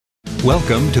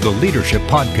Welcome to the Leadership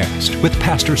Podcast with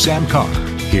Pastor Sam Carr.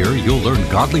 Here you'll learn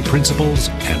godly principles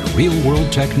and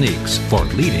real-world techniques for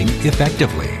leading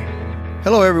effectively.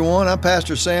 Hello, everyone. I'm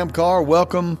Pastor Sam Carr.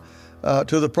 Welcome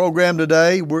to the program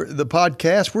today, the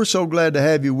podcast. We're so glad to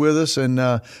have you with us,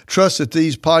 and trust that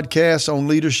these podcasts on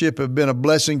leadership have been a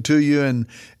blessing to you and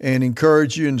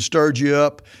encouraged you and stirred you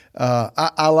up.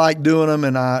 I like doing them,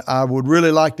 and I would really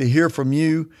like to hear from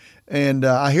you. And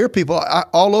I hear people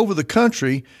all over the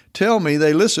country tell me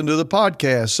they listen to the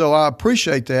podcast, so I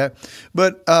appreciate that.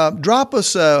 But drop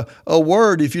us a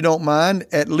word, if you don't mind,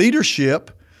 at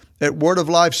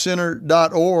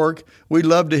leadership@wordoflifecenter.org. We'd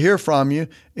love to hear from you,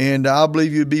 and I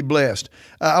believe you'd be blessed.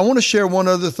 I want to share one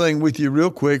other thing with you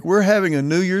real quick. We're having a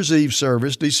New Year's Eve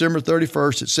service, December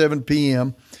 31st at 7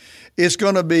 p.m. It's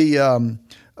going to be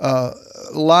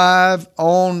live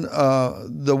on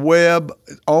the web,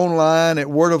 online at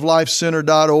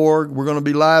wordoflifecenter.org. We're going to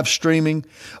be live streaming,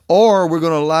 or we're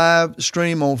going to live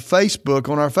stream on Facebook,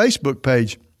 on our Facebook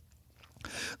page.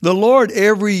 The Lord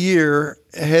every year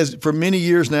for many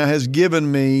years now, has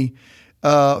given me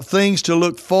things to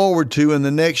look forward to in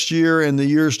the next year and the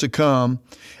years to come.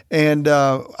 And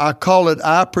I call it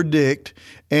I Predict.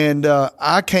 And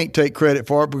I can't take credit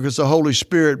for it because the Holy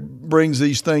Spirit brings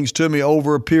these things to me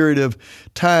over a period of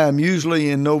time, usually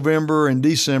in November and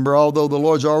December, although the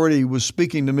Lord's already was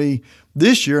speaking to me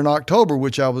this year in October,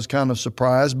 which I was kind of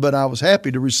surprised, but I was happy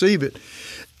to receive it.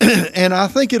 And I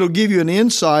think it'll give you an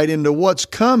insight into what's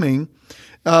coming,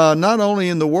 not only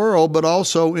in the world, but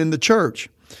also in the church.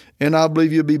 And I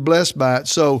believe you'll be blessed by it.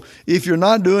 So if you're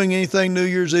not doing anything New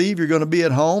Year's Eve, you're going to be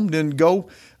at home, then go.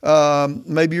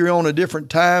 Maybe you're on a different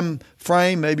time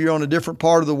frame. Maybe you're on a different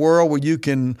part of the world where you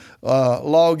can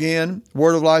log in,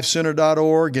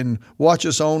 wordoflifecenter.org, and watch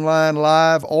us online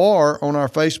live or on our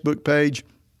Facebook page.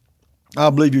 I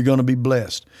believe you're going to be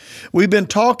blessed. We've been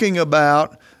talking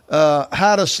about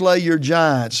how to slay your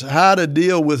giants, how to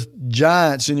deal with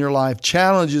giants in your life,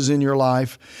 challenges in your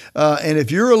life. And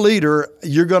if you're a leader,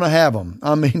 you're going to have them.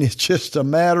 I mean, it's just a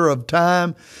matter of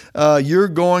time. You're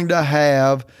going to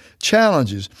have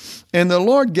challenges. And the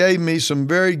Lord gave me some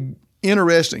very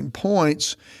interesting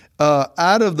points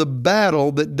out of the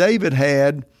battle that David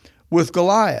had with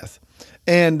Goliath.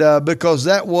 And because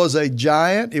that was a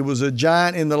giant, it was a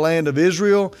giant in the land of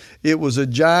Israel. It was a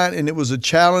giant, and it was a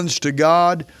challenge to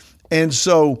God. And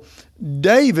so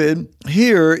David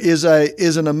here is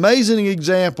an amazing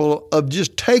example of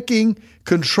just taking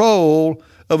control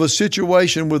of a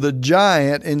situation with a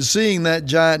giant and seeing that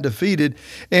giant defeated.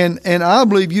 And I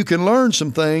believe you can learn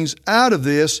some things out of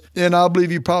this. And I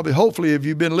believe you probably, hopefully, if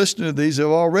you've been listening to these, have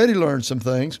already learned some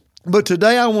things. But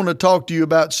today I want to talk to you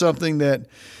about something that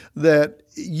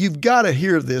you've got to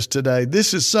hear this today.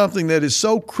 This is something that is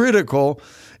so critical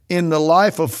in the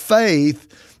life of faith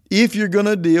if you're going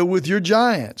to deal with your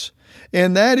giants.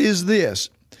 And that is this: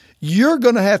 you're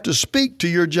going to have to speak to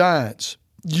your giants.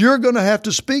 You're going to have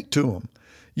to speak to them.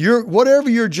 Whatever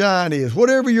your giant is,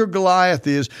 whatever your Goliath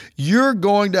is, you're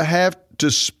going to have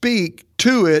to speak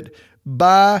to it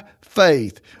by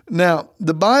faith. Now,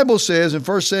 the Bible says in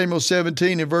 1 Samuel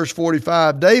 17 and verse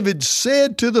 45, David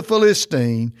said to the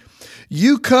Philistine,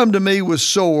 "You come to me with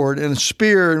sword and a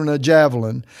spear and a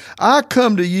javelin. I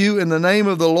come to you in the name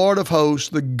of the Lord of hosts,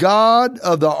 the God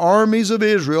of the armies of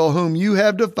Israel, whom you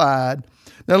have defied."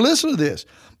 Now listen to this.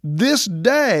 "This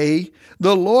day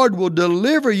the Lord will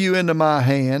deliver you into my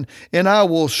hand, and I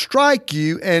will strike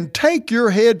you and take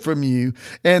your head from you.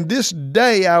 And this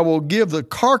day I will give the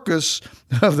carcass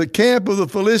of the camp of the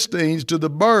Philistines to the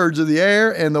birds of the air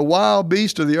and the wild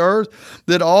beasts of the earth,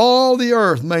 that all the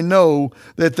earth may know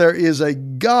that there is a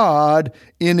God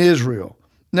in Israel."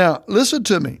 Now, listen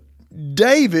to me.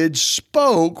 David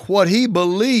spoke what he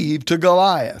believed to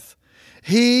Goliath.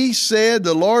 He said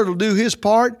the Lord will do his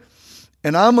part,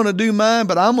 and I'm going to do mine,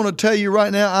 but I'm going to tell you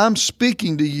right now, I'm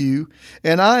speaking to you,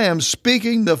 and I am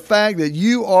speaking the fact that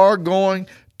you are going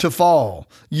to fall.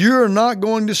 You're not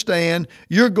going to stand.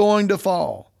 You're going to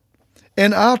fall.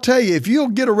 And I'll tell you, if you'll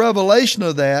get a revelation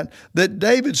of that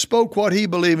David spoke what he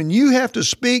believed, and you have to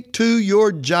speak to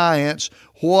your giants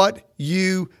what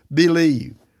you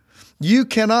believe. You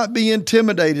cannot be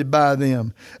intimidated by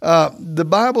them. The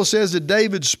Bible says that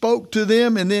David spoke to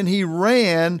them, and then he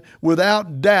ran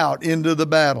without doubt into the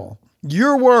battle.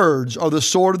 Your words are the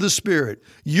sword of the Spirit.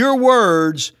 Your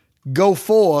words go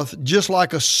forth just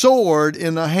like a sword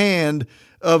in the hand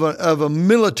of a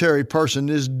military person.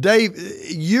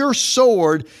 Your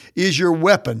sword is your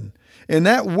weapon, and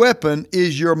that weapon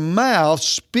is your mouth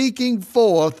speaking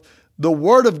forth the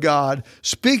Word of God,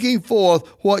 speaking forth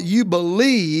what you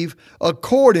believe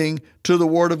according to the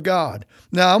Word of God.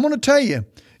 Now, I'm going to tell you,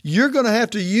 you're going to have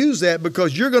to use that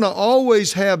because you're going to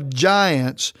always have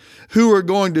giants who are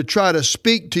going to try to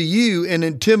speak to you and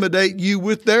intimidate you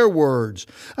with their words.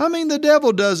 I mean, the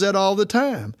devil does that all the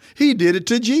time. He did it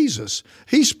to Jesus.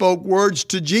 He spoke words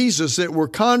to Jesus that were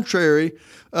contrary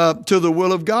to the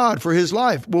will of God for his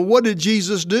life. Well, what did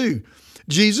Jesus do?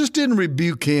 Jesus didn't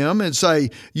rebuke him and say,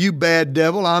 "You bad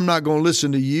devil, I'm not going to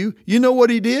listen to you." You know what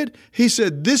he did? He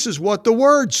said, "This is what the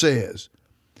word says."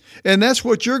 And that's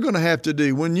what you're going to have to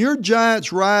do. When your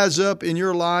giants rise up in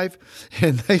your life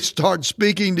and they start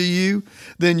speaking to you,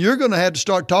 then you're going to have to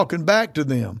start talking back to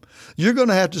them. You're going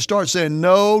to have to start saying,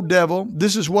 "No, devil,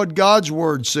 this is what God's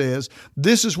word says.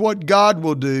 This is what God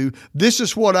will do. This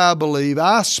is what I believe.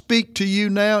 I speak to you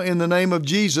now in the name of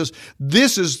Jesus.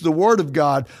 This is the word of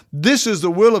God. This is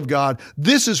the will of God.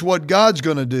 This is what God's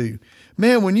going to do."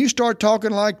 Man, when you start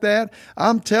talking like that,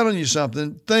 I'm telling you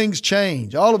something, things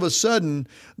change. All of a sudden,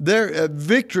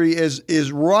 victory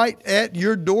is right at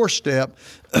your doorstep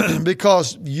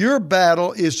because your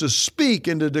battle is to speak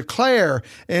and to declare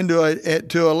and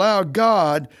to allow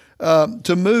God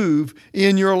to move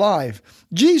in your life.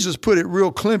 Jesus put it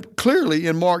real clearly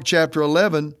in Mark chapter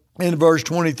 11 in verse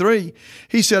 23.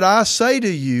 He said, "I say to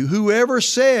you, whoever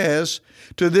says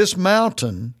to this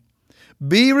mountain,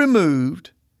 'Be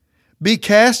removed, be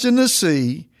cast in the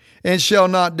sea,' and shall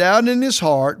not doubt in his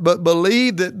heart, but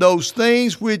believe that those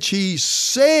things which he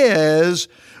says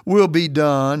will be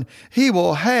done, he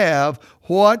will have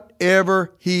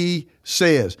whatever he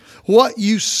says." What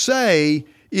you say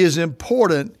is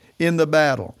important in the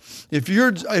battle.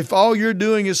 If all you're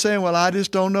doing is saying, "Well, I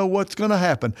just don't know what's going to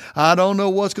happen. I don't know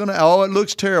what's going to, oh, it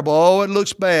looks terrible. Oh, it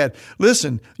looks bad."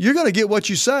 Listen, you're going to get what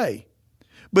you say.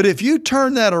 But if you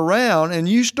turn that around and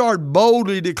you start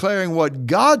boldly declaring what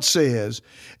God says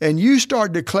and you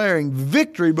start declaring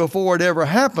victory before it ever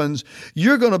happens,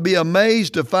 you're going to be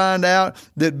amazed to find out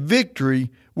that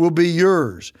victory will be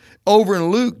yours. Over in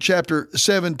Luke chapter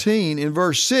 17 in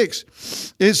verse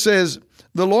 6, it says,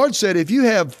 the Lord said, "If you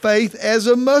have faith as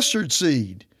a mustard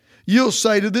seed, you'll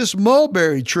say to this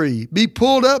mulberry tree, 'Be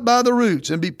pulled up by the roots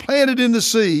and be planted in the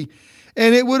sea,'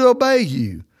 and it would obey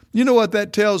you." You know what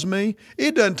that tells me?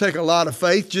 It doesn't take a lot of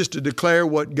faith just to declare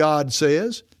what God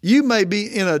says. You may be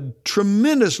in a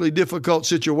tremendously difficult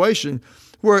situation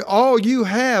where all you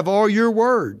have are your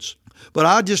words. But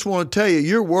I just want to tell you,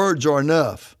 your words are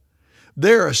enough.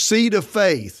 They're a seed of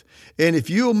faith. And if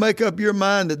you'll make up your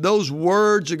mind that those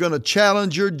words are going to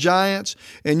challenge your giants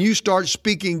and you start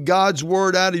speaking God's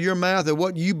word out of your mouth and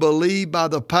what you believe by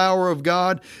the power of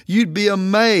God, you'd be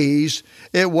amazed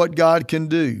at what God can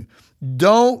do.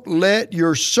 Don't let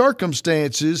your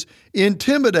circumstances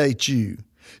intimidate you.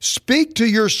 Speak to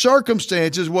your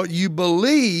circumstances what you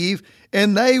believe,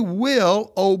 and they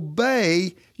will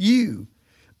obey you.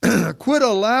 Quit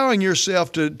allowing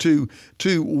yourself to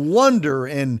wonder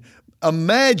and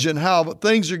imagine how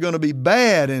things are going to be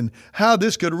bad and how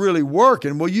this could really work.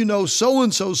 And, well, you know,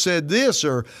 so-and-so said this,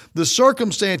 or the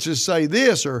circumstances say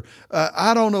this, or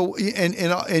I don't know.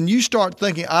 And you start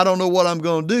thinking, "I don't know what I'm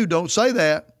going to do." Don't say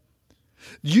that.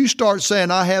 You start saying,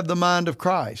 "I have the mind of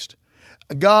Christ.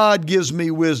 God gives me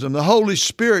wisdom. The Holy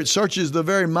Spirit searches the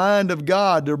very mind of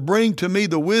God to bring to me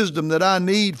the wisdom that I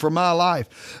need for my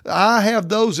life. I have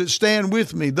those that stand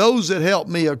with me, those that help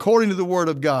me according to the Word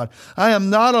of God. I am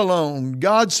not alone.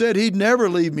 God said He'd never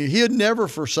leave me. He'd never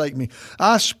forsake me.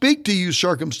 I speak to you,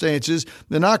 circumstances,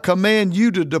 and I command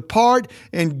you to depart,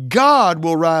 and God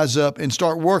will rise up and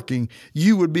start working."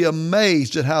 You would be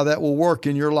amazed at how that will work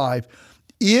in your life.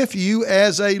 If you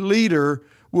as a leader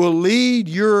will lead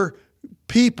your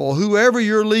people, whoever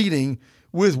you're leading,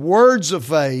 with words of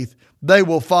faith, they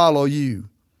will follow you.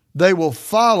 They will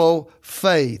follow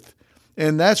faith.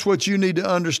 And that's what you need to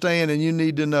understand and you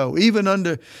need to know.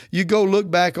 Even you go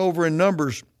look back over in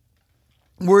Numbers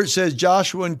where it says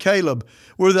Joshua and Caleb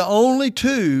were the only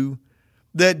two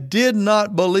that did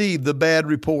not believe the bad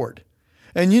report.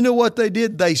 And you know what they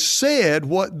did? They said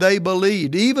what they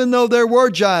believed. Even though there were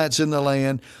giants in the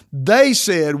land, they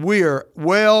said, "We are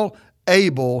well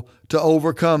able to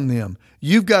overcome them."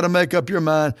 You've got to make up your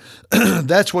mind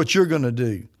that's what you're going to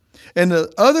do. And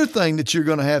the other thing that you're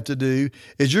going to have to do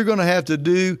is you're going to have to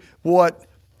do what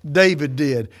David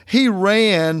did. He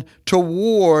ran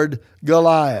toward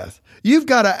Goliath. You've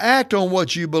got to act on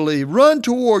what you believe. Run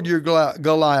toward your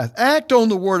Goliath. Act on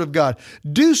the Word of God.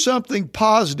 Do something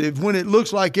positive when it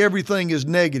looks like everything is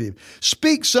negative.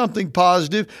 Speak something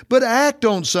positive, but act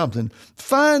on something.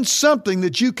 Find something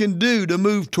that you can do to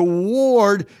move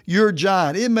toward your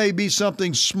giant. It may be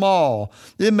something small.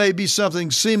 It may be something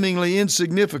seemingly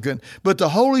insignificant, but the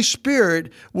Holy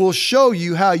Spirit will show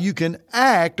you how you can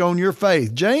act on your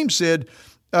faith. James said,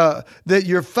 that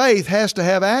your faith has to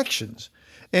have actions.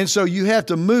 And so you have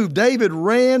to move. David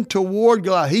ran toward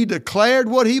Goliath. He declared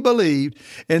what he believed,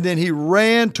 and then he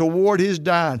ran toward his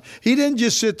dying. He didn't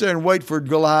just sit there and wait for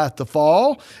Goliath to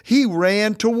fall. He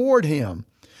ran toward him.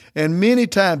 And many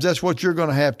times that's what you're going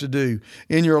to have to do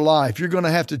in your life. You're going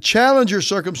to have to challenge your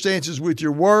circumstances with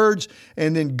your words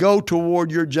and then go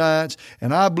toward your giants.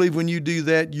 And I believe when you do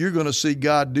that, you're going to see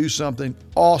God do something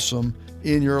awesome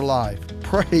in your life.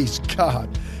 Praise God.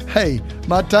 Hey,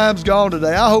 my time's gone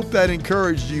today. I hope that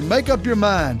encouraged you. Make up your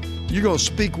mind. You're going to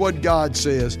speak what God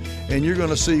says, and you're going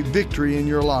to see victory in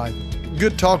your life.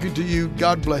 Good talking to you.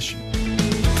 God bless you.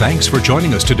 Thanks for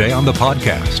joining us today on the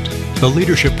podcast. The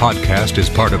Leadership Podcast is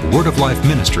part of Word of Life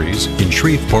Ministries in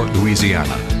Shreveport,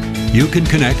 Louisiana. You can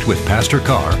connect with Pastor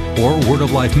Carr or Word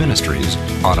of Life Ministries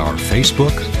on our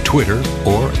Facebook, Twitter,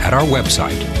 or at our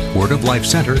website,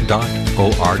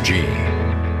 wordoflifecenter.org.